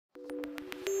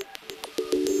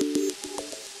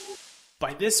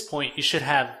By this point, you should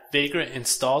have Vagrant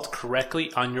installed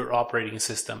correctly on your operating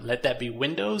system. Let that be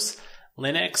Windows,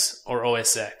 Linux, or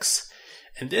OS X.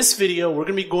 In this video, we're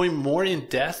going to be going more in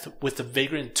depth with the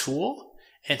Vagrant tool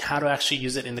and how to actually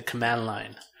use it in the command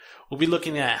line. We'll be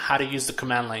looking at how to use the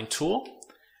command line tool,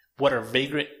 what our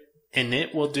Vagrant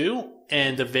init will do,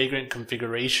 and the Vagrant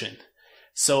configuration.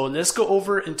 So let's go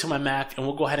over into my Mac and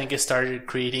we'll go ahead and get started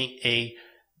creating a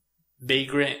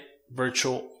Vagrant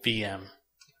Virtual VM.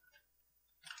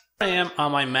 I am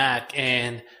on my Mac,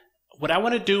 and what I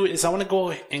want to do is I want to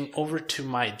go over to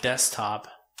my desktop.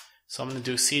 So I'm going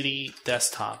to do cd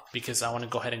desktop because I want to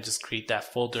go ahead and just create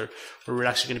that folder where we're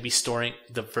actually going to be storing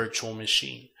the virtual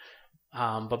machine.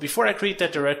 But before I create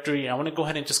that directory, I want to go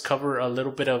ahead and just cover a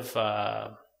little bit of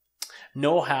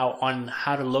know-how on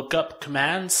how to look up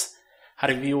commands, how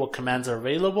to view what commands are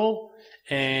available,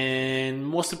 and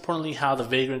most importantly, how the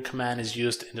Vagrant command is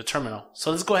used in the terminal.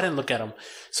 So let's go ahead and look at them.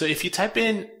 So if you type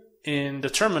in the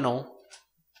terminal,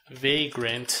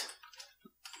 Vagrant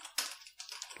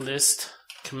list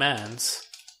commands,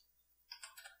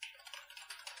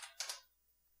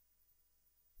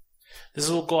 this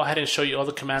will go ahead and show you all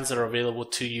the commands that are available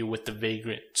to you with the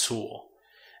Vagrant tool.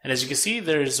 And as you can see,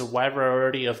 there's a wide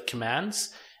variety of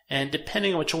commands, and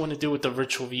depending on what you want to do with the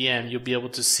virtual VM, you'll be able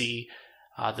to see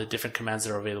the different commands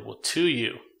that are available to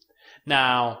you.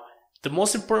 Now, the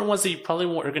most important ones that you probably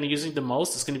are going to be using the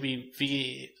most is going to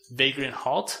be Vagrant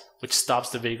halt, which stops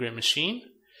the Vagrant machine,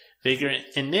 Vagrant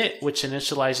init, which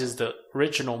initializes the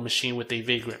original machine with a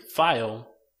Vagrant file,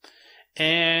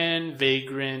 and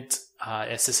Vagrant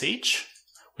SSH,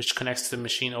 which connects to the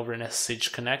machine over an SSH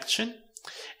connection,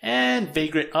 and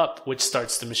Vagrant up, which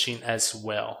starts the machine as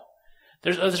well.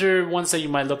 There's other ones that you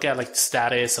might look at, like the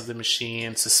status of the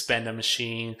machine, suspend a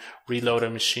machine, reload a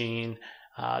machine.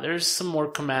 There's some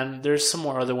more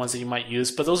other ones that you might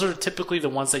use, but those are typically the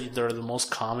ones that are the most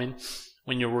common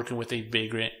when you're working with a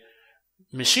Vagrant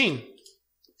machine.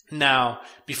 Now,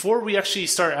 before we actually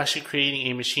start creating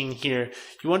a machine here,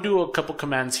 you want to do a couple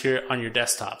commands here on your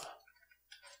desktop.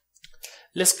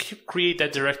 Let's create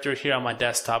that directory here on my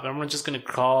desktop, and I'm just going to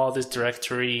call this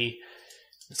directory,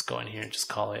 let's go in here and just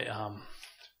call it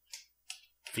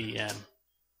VM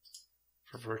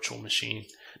for virtual machine.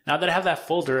 Now that I have that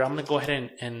folder, I'm going to go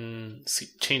ahead and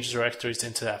change directories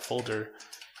into that folder.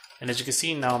 And as you can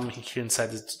see, now I'm here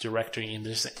inside this directory, and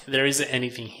there isn't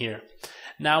anything here.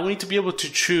 Now we need to be able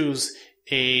to choose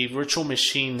a virtual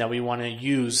machine that we want to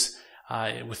use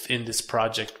within this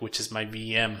project, which is my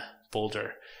VM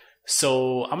folder.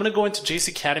 So I'm going to go into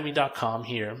jacacademy.com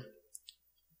here,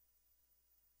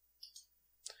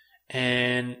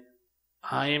 and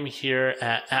I am here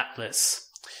at Atlas.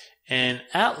 And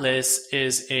Atlas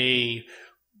is a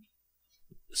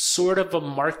sort of a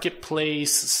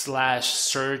marketplace slash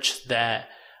search that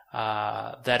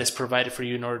is provided for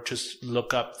you in order to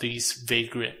look up these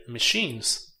Vagrant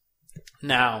machines.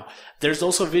 Now, there's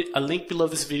also a link below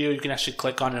this video you can actually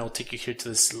click on, and it will take you here to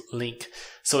this link.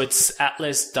 So it's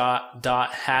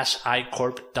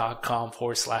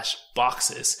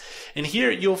atlas.hashicorp.com/boxes. And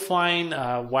here you'll find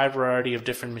a wide variety of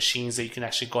different machines that you can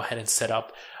actually go ahead and set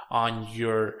up on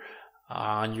your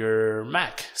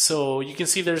Mac. So you can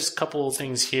see there's a couple of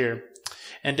things here.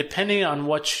 And depending on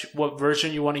what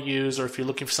version you want to use, or if you're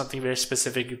looking for something very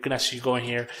specific, you can actually go in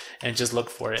here and just look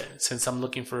for it. Since I'm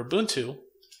looking for Ubuntu,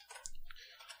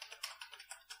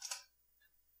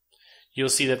 you'll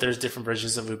see that there's different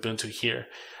versions of Ubuntu here.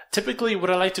 Typically, what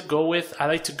I like to go with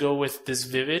this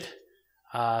Vivid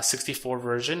 64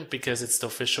 version because it's the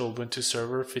official Ubuntu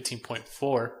server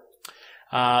 15.4.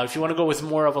 If you want to go with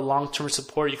more of a long-term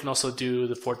support, you can also do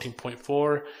the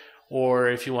 14.4, or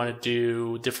if you want to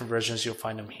do different versions, you'll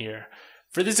find them here.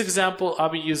 For this example, I'll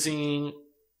be using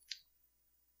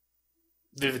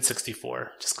Vivid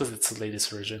 64 just because it's the latest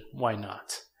version. Why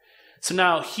not? So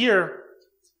now here's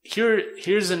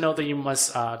a note that you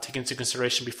must take into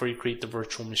consideration before you create the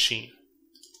virtual machine.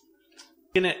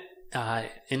 You're going to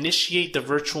initiate the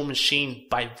virtual machine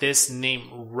by this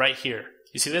name right here.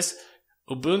 You see this?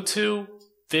 Ubuntu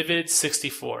Vivid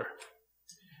 64.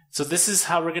 So this is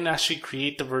how we're going to actually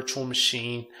create the virtual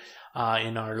machine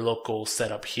in our local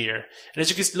setup here. And as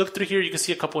you can look through here, you can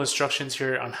see a couple instructions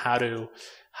here on how to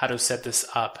set this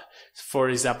up. For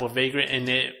example, Vagrant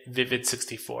init Vivid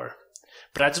 64.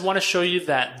 But I just want to show you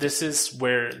that this is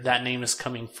where that name is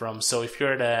coming from. So if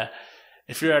you're at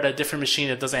a different machine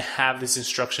that doesn't have these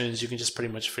instructions, you can just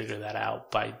pretty much figure that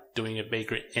out by doing a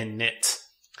Vagrant init.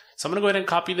 So I'm going to go ahead and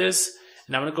copy this,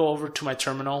 and I'm going to go over to my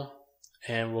terminal,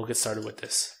 and we'll get started with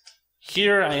this.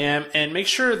 Here I am, and make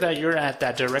sure that you're at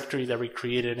that directory that we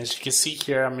created. As you can see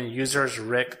here, I'm in users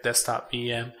rec desktop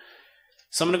VM.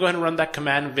 So I'm going to go ahead and run that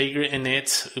command, vagrant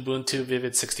init ubuntu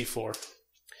vivid 64.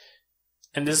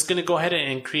 And this is going to go ahead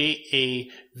and create a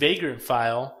vagrant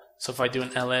file. So if I do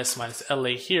an ls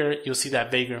 -la here, you'll see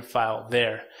that vagrant file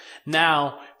there.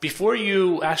 Now, before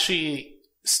you actually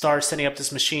start setting up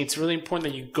this machine, it's really important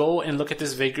that you go and look at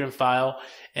this vagrant file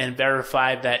and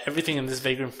verify that everything in this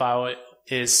vagrant file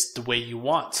is the way you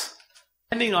want.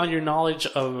 Depending on your knowledge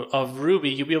of Ruby,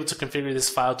 you'll be able to configure this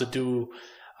file to do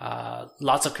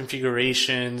lots of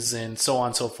configurations and so on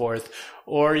and so forth.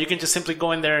 Or you can just simply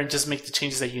go in there and just make the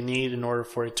changes that you need in order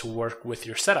for it to work with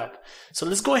your setup. So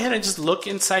let's go ahead and just look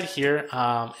inside here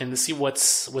and see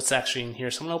what's actually in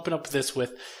here. So I'm going to open up this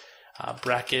with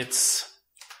brackets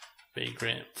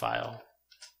vagrant file.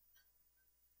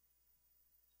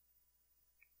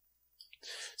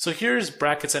 So here's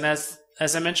brackets, and as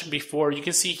I mentioned before, you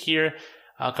can see here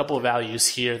a couple of values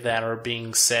here that are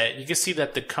being set. You can see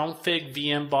that the config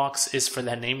VM box is for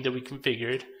that name that we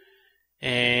configured,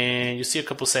 and you see a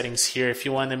couple settings here. If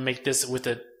you want to make this with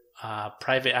a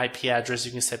private IP address,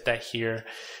 you can set that here.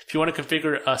 If you want to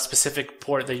configure a specific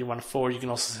port that you want to forward, you can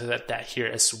also set that here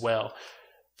as well.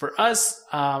 For us,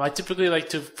 I typically like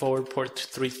to forward port to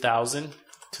 3000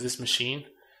 to this machine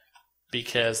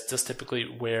because that's typically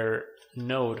where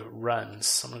Node runs.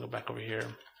 So I'm going to go back over here.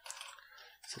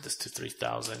 Set this to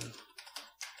 3000.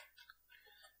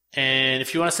 And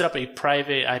if you want to set up a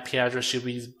private IP address, you'll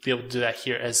be able to do that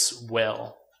here as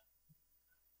well,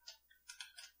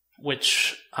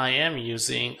 which I am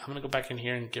using. I'm going to go back in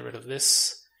here and get rid of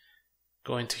this.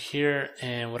 Go into here,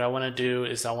 and what I want to do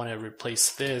is I want to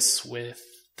replace this with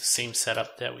the same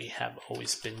setup that we have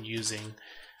always been using.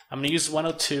 I'm going to use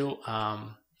 102.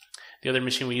 The other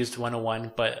machine we used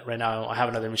 101, but right now I have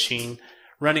another machine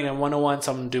running on 101,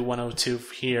 so I'm going to do 102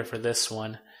 here for this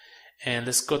one. And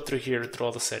let's go through here through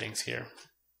all the settings here.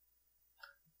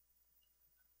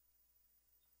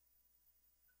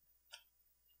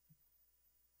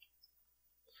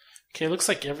 Okay, looks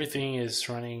like everything is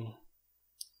running.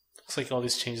 Looks like all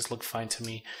these changes look fine to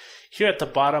me. Here at the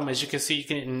bottom, as you can see, you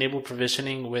can enable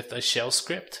provisioning with a shell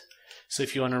script. So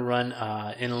if you want to run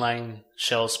inline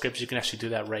shell scripts, you can actually do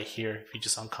that right here if you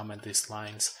just uncomment these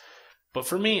lines. But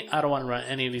for me, I don't want to run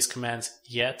any of these commands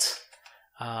yet.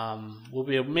 We'll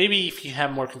be able, maybe if you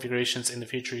have more configurations in the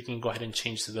future, you can go ahead and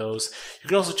change to those. You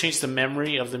can also change the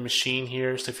memory of the machine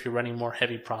here. So if you're running more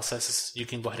heavy processes, you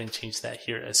can go ahead and change that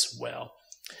here as well.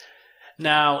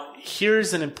 Now,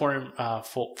 here's an important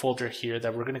folder here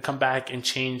that we're going to come back and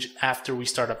change after we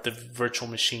start up the virtual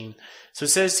machine. So it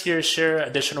says here, share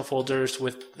additional folders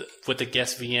with the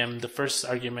guest VM. The first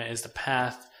argument is the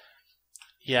path,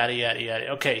 yada, yada, yada.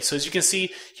 Okay, so as you can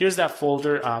see, here's that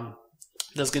folder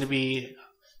that's going to be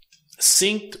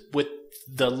synced with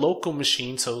the local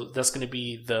machine. So that's going to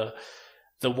be the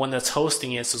one that's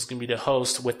hosting it. So it's going to be the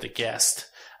host with the guest.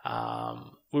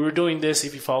 We were doing this,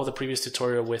 if you follow the previous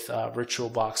tutorial, with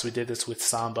VirtualBox. We did this with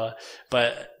Samba,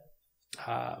 but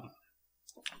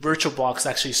VirtualBox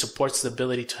actually supports the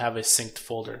ability to have a synced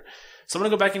folder. So I'm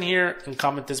going to go back in here and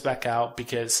comment this back out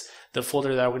because the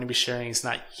folder that we're going to be sharing is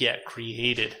not yet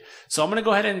created. So I'm going to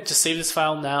go ahead and just save this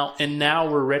file now, and now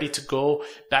we're ready to go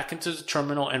back into the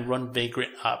terminal and run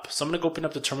Vagrant up. So I'm going to go open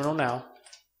up the terminal now.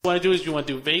 What you want to do is you want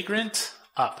to do Vagrant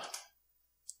up.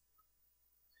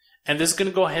 And this is going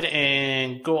to go ahead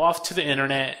and go off to the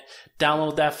internet,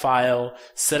 download that file,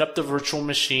 set up the virtual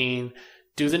machine,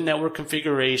 do the network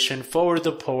configuration, forward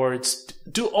the ports,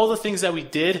 do all the things that we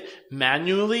did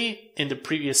manually in the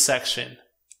previous section.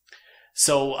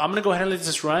 So I'm going to go ahead and let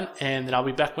this run, and then I'll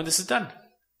be back when this is done.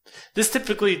 This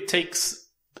typically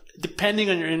takes, depending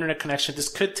on your internet connection, this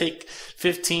could take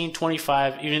 15,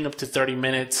 25, even up to 30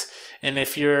 minutes. And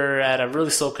if you're at a really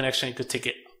slow connection, it could take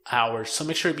it hours. So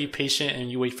make sure to be patient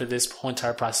and you wait for this whole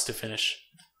entire process to finish.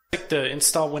 The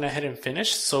install went ahead and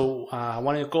finished, so I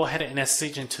want to go ahead and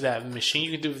SSH into that machine.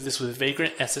 You can do this with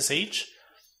Vagrant SSH,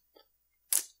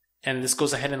 and this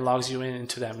goes ahead and logs you in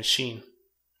into that machine.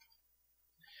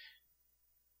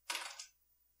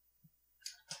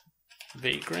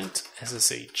 Vagrant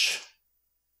SSH.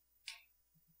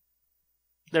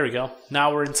 There we go.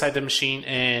 Now we're inside the machine,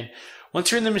 and once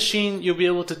you're in the machine, you'll be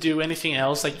able to do anything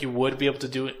else like you would be able to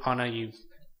do it on a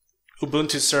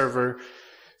Ubuntu server.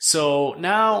 So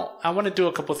now I want to do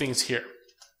a couple things here.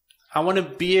 I want to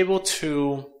be able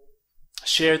to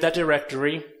share that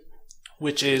directory,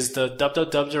 which is the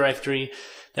www directory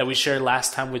that we shared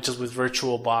last time, which is with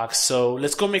VirtualBox. So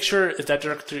let's go make sure if that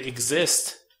directory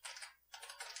exists.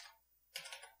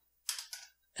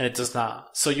 And it does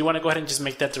not. So you want to go ahead and just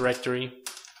make that directory.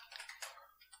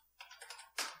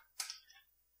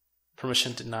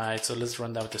 Permission denied. So let's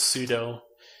run that with the sudo,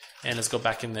 and let's go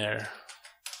back in there.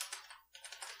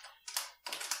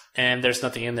 and there's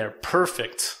nothing in there.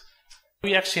 Perfect.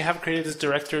 We actually have created this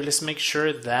directory. Let's make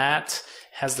sure that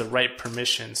has the right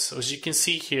permissions. So as you can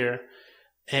see here,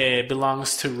 it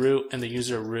belongs to root and the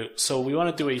user root. So we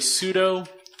want to do a sudo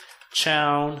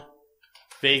chown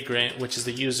vagrant, which is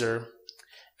the user,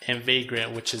 and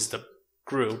vagrant, which is the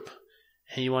group.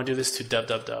 And you want to do this to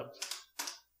www.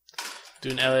 Do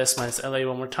an ls -la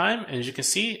one more time, and as you can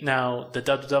see, now the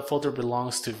www folder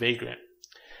belongs to Vagrant.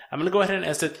 I'm going to go ahead and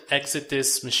exit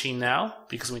this machine now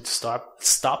because we need to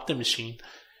stop the machine.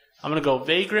 I'm going to go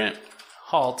Vagrant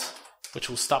halt, which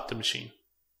will stop the machine.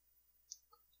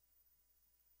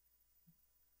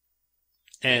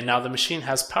 And now the machine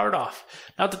has powered off.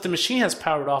 Now that the machine has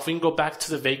powered off, we can go back to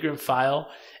the Vagrant file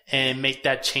and make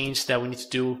that change that we need to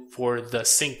do for the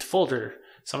synced folder.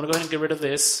 So I'm going to go ahead and get rid of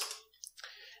this.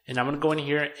 And I'm going to go in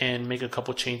here and make a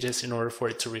couple changes in order for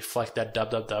it to reflect that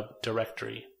www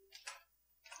directory.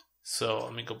 So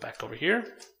let me go back over here.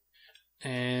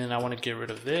 And I want to get rid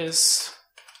of this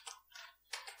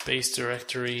base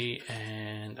directory,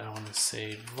 and I want to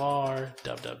say var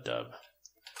www.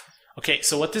 Okay,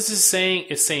 so what this is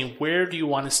saying where do you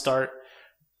want to start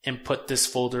and put this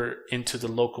folder into the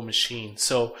local machine.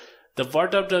 So the var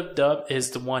www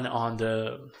is the one on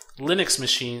the Linux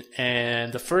machine,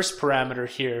 and the first parameter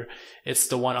here, it's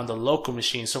the one on the local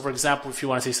machine. So for example, if you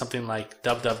want to say something like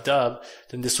www,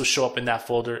 then this will show up in that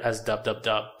folder as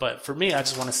www. But for me, I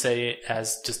just want to say it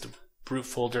as just a root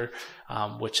folder,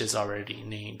 which is already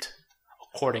named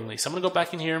accordingly. So I'm going to go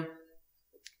back in here,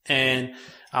 and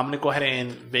I'm going to go ahead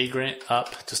and vagrant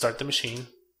up to start the machine.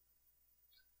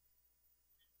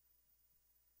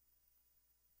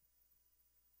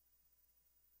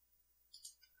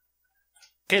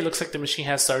 Okay, it looks like the machine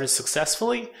has started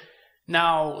successfully.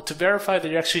 Now, to verify that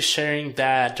you're actually sharing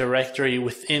that directory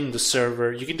within the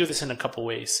server, you can do this in a couple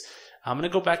ways. I'm going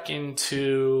to go back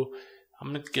into, I'm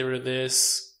going to get rid of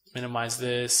this, minimize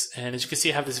this, and as you can see,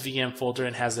 I have this VM folder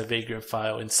and has the Vagrant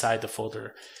file inside the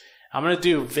folder. I'm going to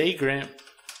do Vagrant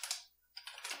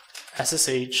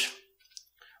SSH,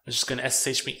 which is going to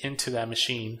SSH me into that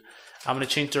machine. I'm going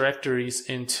to change directories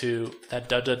into that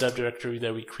www directory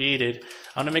that we created.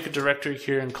 I'm going to make a directory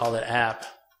here and call it app.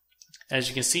 As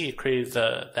you can see, it created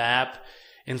the app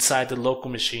inside the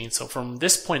local machine. So from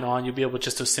this point on, you'll be able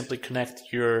just to simply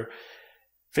connect your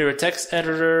favorite text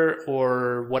editor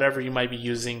or whatever you might be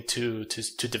using to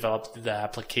develop the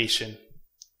application.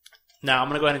 Now I'm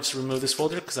going to go ahead and just remove this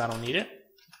folder because I don't need it.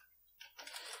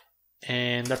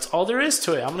 And that's all there is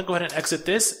to it. I'm going to go ahead and exit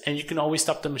this, and you can always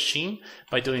stop the machine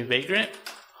by doing Vagrant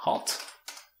halt.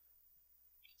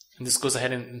 And this goes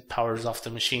ahead and powers off the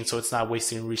machine, so it's not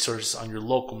wasting resources on your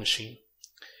local machine.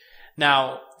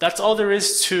 Now, that's all there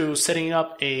is to setting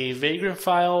up a Vagrant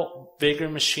file,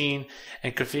 Vagrant machine,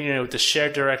 and configuring it with the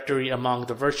shared directory among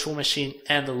the virtual machine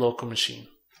and the local machine.